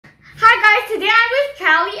today I'm with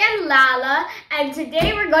Callie and Lala, and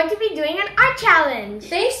today we're going to be doing an art challenge.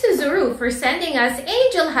 Thanks to Zuru for sending us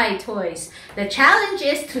Angel High toys. The challenge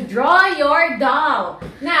is to draw your doll.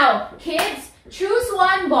 Now, kids, choose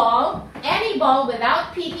one ball, any ball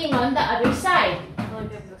without peeking on the other side. I'll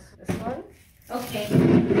give this one. Okay.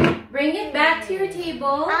 Bring it back to your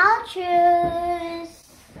table. I'll choose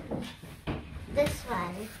this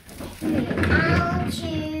one. I'll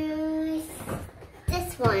choose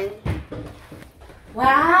this one.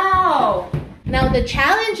 Wow! Now the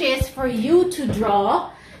challenge is for you to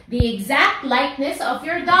draw the exact likeness of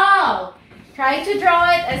your doll. Try to draw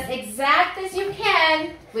it as exact as you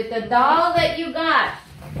can with the doll that you got.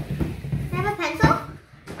 Can I have a pencil?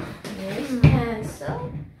 Here's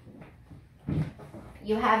pencil.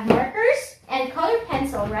 You have markers and colored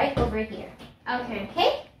pencil right over here.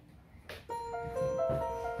 Okay?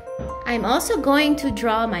 I'm also going to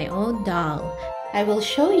draw my own doll. I will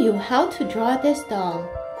show you how to draw this doll.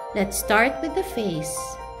 Let's start with the face.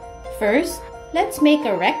 First, let's make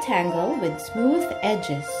a rectangle with smooth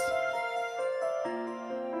edges.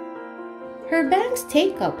 Her bangs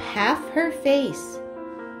take up half her face.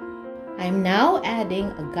 I'm now adding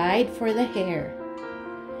a guide for the hair.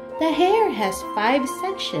 The hair has 5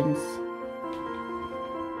 sections.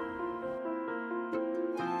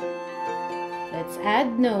 Let's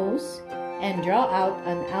add nose and draw out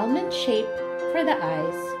an almond shape for the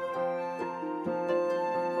eyes.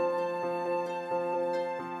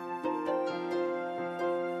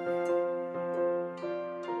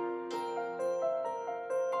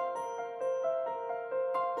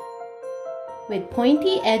 With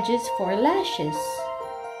pointy edges for lashes.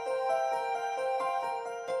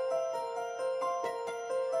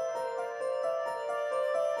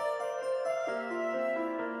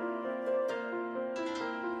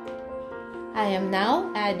 I am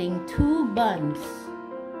now adding 2 buns.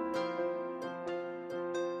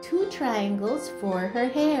 2 triangles for her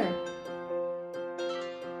hair.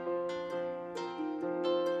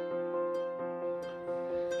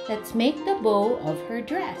 Let's make the bow of her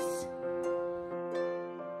dress.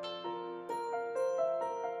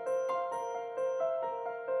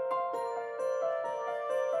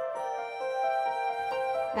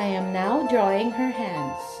 I am now drawing her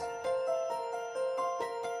hands.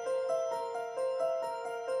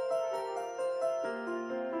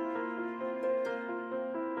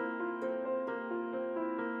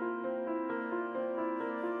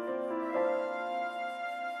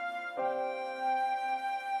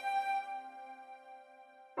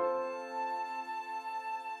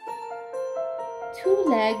 Two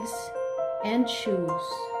legs and shoes.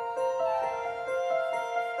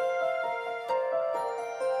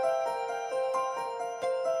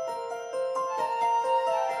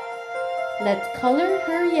 Let's color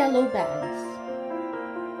her yellow bangs.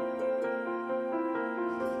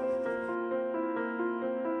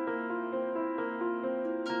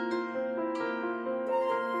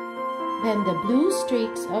 Then the blue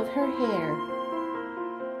streaks of her hair.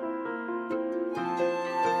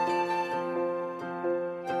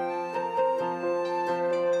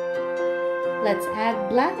 Let's add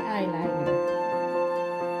black eyeliner.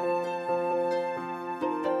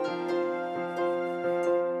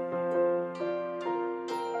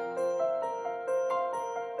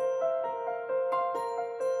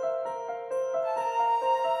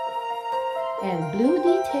 And blue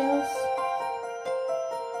details.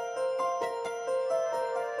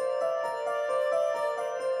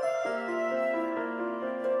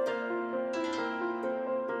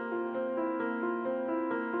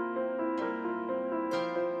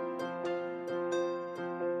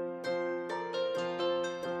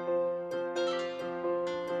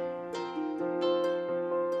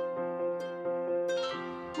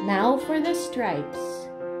 Now for the stripes.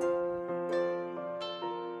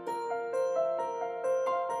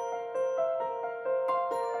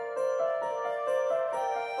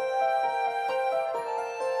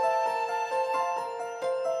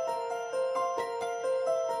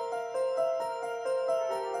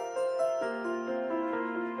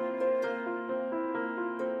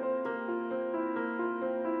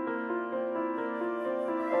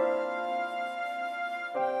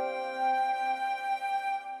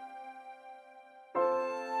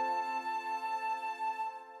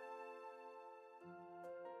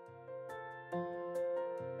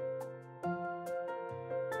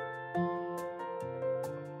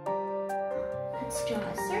 Let's draw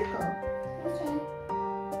a circle. Okay.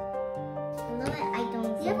 I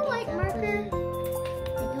don't. You have a white marker?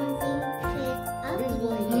 I don't think it's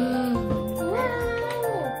ugly. Wow!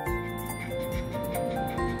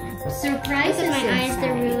 Surprises My eyes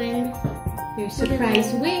are inside. ruined. Your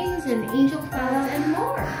surprise wings and angel flowers and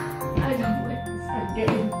more. I don't like this.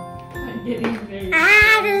 I'm getting very.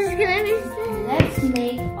 This is gonna be sad. Let's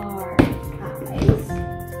make our eyes.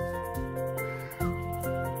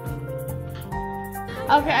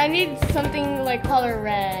 Okay, I need something like color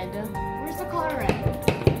red. Where's the color red?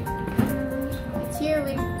 It's here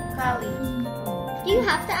with Callie. Do you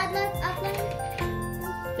have to add that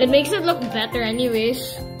outline? It makes it look better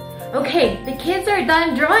anyways. Okay, the kids are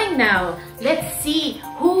done drawing now. Let's see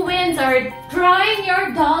who wins our Drawing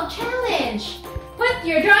Your Doll Challenge. Put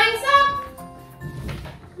your drawings up.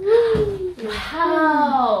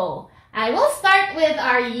 Wow. I will start with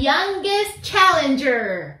our youngest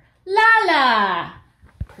challenger, Lala.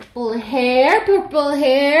 Purple hair,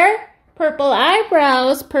 purple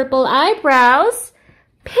eyebrows,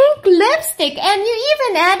 pink lipstick, and you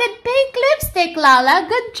even added pink lipstick, Lala.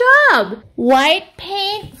 Good job. White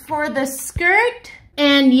paint for the skirt,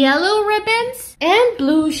 and yellow ribbons, and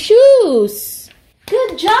blue shoes.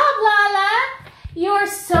 Good job, Lala. You're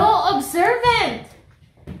so observant.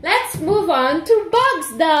 Let's move on to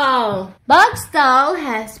Bug's doll. Bug's doll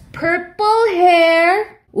has purple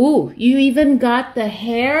hair. Ooh, you even got the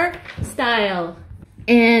hair style.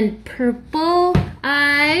 And purple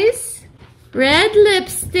eyes, red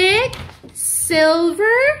lipstick,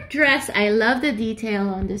 silver dress. I love the detail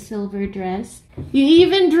on the silver dress. You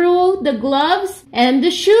even drew the gloves and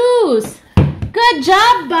the shoes. Good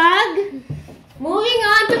job, Bug. Moving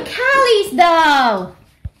on to Callie's doll.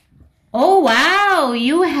 Oh, wow.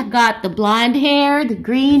 You have got the blonde hair, the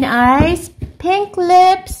green eyes, pink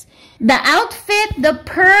lips, the outfit, the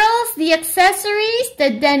pearls, the accessories, the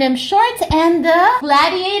denim shorts, and the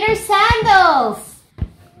gladiator sandals.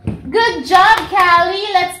 Good job,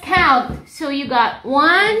 Callie. Let's count. So you got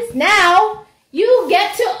 1. Now, you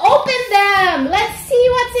get to open them. Let's see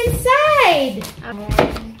what's inside.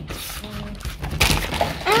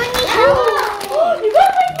 Oh, you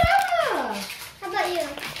got my Mama. How about you?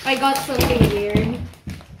 I got something weird.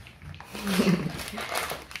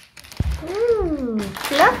 Ooh,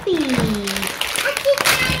 fluffy.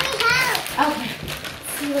 Okay, let's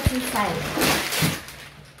see what's inside.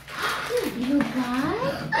 You got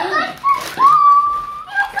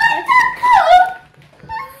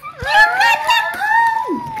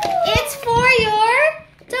It's for your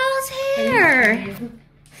doll's hair.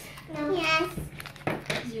 Yes.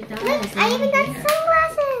 Your doll Look, is I even got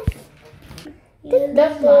sunglasses.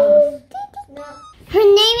 That's Lala's. No. Her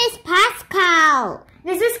name is Pascal.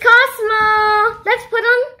 This is Cosmo. Let's put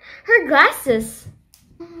on her glasses.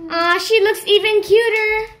 She looks even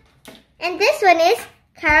cuter. And this one is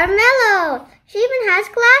Caramello. She even has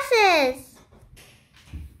glasses.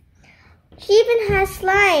 She even has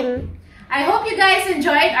slime. I hope you guys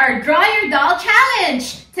enjoyed our Draw Your Doll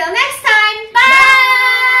Challenge. Till next time, bye!